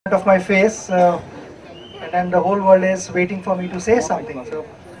of my face, and then the whole world is waiting for me to say something. So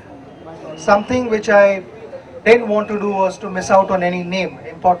something which I didn't want to do was to miss out on any name,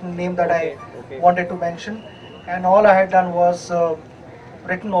 important name that I wanted to mention, and all I had done was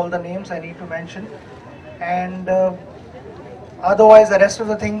written all the names I need to mention, and otherwise the rest of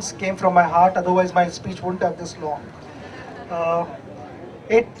the things came from my heart. Otherwise my speech wouldn't have this long.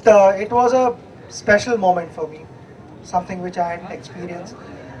 It was a special moment for me, something which I hadn't experienced.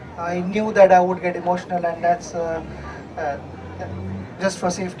 I knew that I would get emotional, and that's just for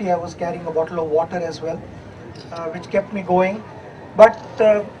safety I was carrying a bottle of water as well, which kept me going. But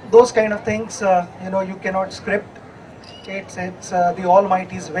those kind of things, you cannot script. It's the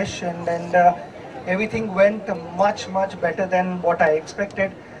Almighty's wish, and everything went much better than what I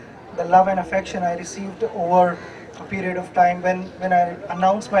expected. The love and affection I received over a period of time when I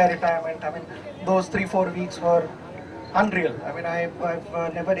announced my retirement, I mean, those 3-4 weeks were unreal. I mean, I've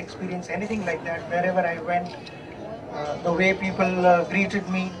never experienced anything like that. Wherever I went, the way people greeted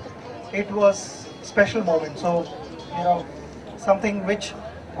me, it was a special moment. So, something which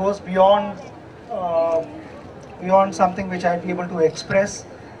goes beyond something which I'd be able to express.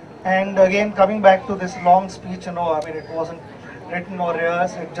 And again, coming back to this long speech, I mean, it wasn't written or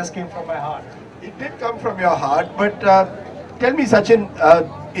rehearsed, it just came from my heart. It did come from your heart, but tell me, Sachin,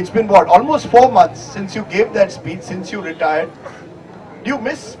 it's been what, almost 4 months since you gave that speech, since you retired. Do you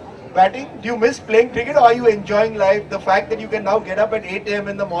miss batting? Do you miss playing cricket, or are you enjoying life? The fact that you can now get up at 8 AM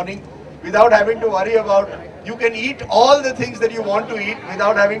in the morning without having to worry about, you can eat all the things that you want to eat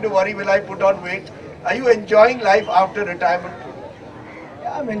without having to worry, will I put on weight? Are you enjoying life after retirement?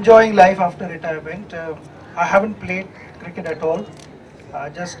 Yeah, I'm enjoying life after retirement. I haven't played cricket at all.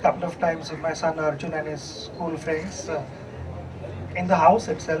 Just a couple of times with my son Arjun and his school friends in the house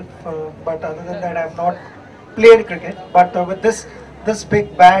itself. But other than that, I have not played cricket. But with this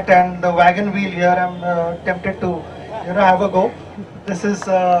big bat and the wagon wheel here, I'm tempted to have a go. This is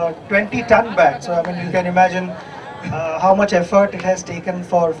a 20-ton bat, so I mean, you can imagine how much effort it has taken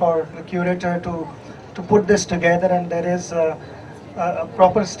for the curator to put this together, and there is a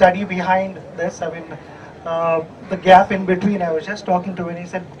proper study behind this. I mean, the gap in between, I was just talking to him, he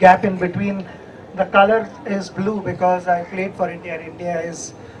said gap in between, the color is blue because I played for India, and India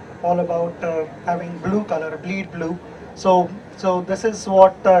is all about having blue color, bleed blue. So this is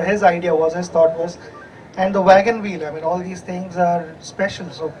what his idea was, his thought was. And the wagon wheel, I mean, all these things are special.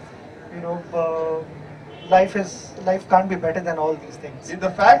 So, life can't be better than all these things. See,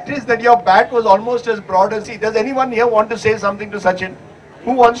 the fact is that your bat was almost as broad as he. Does anyone here want to say something to Sachin?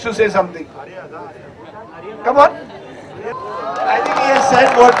 Who wants to say something? Come on. I think he has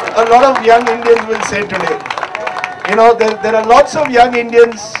said what a lot of young Indians will say today. There are lots of young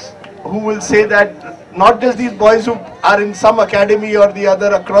Indians who will say that, not just these boys who are in some academy or the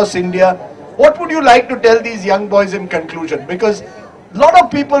other across India. What would you like to tell these young boys in conclusion? Because a lot of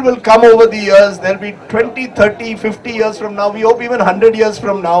people will come over the years, there'll be 20, 30, 50 years from now, we hope even 100 years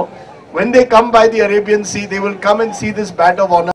from now, when they come by the Arabian Sea, they will come and see this bat of honor.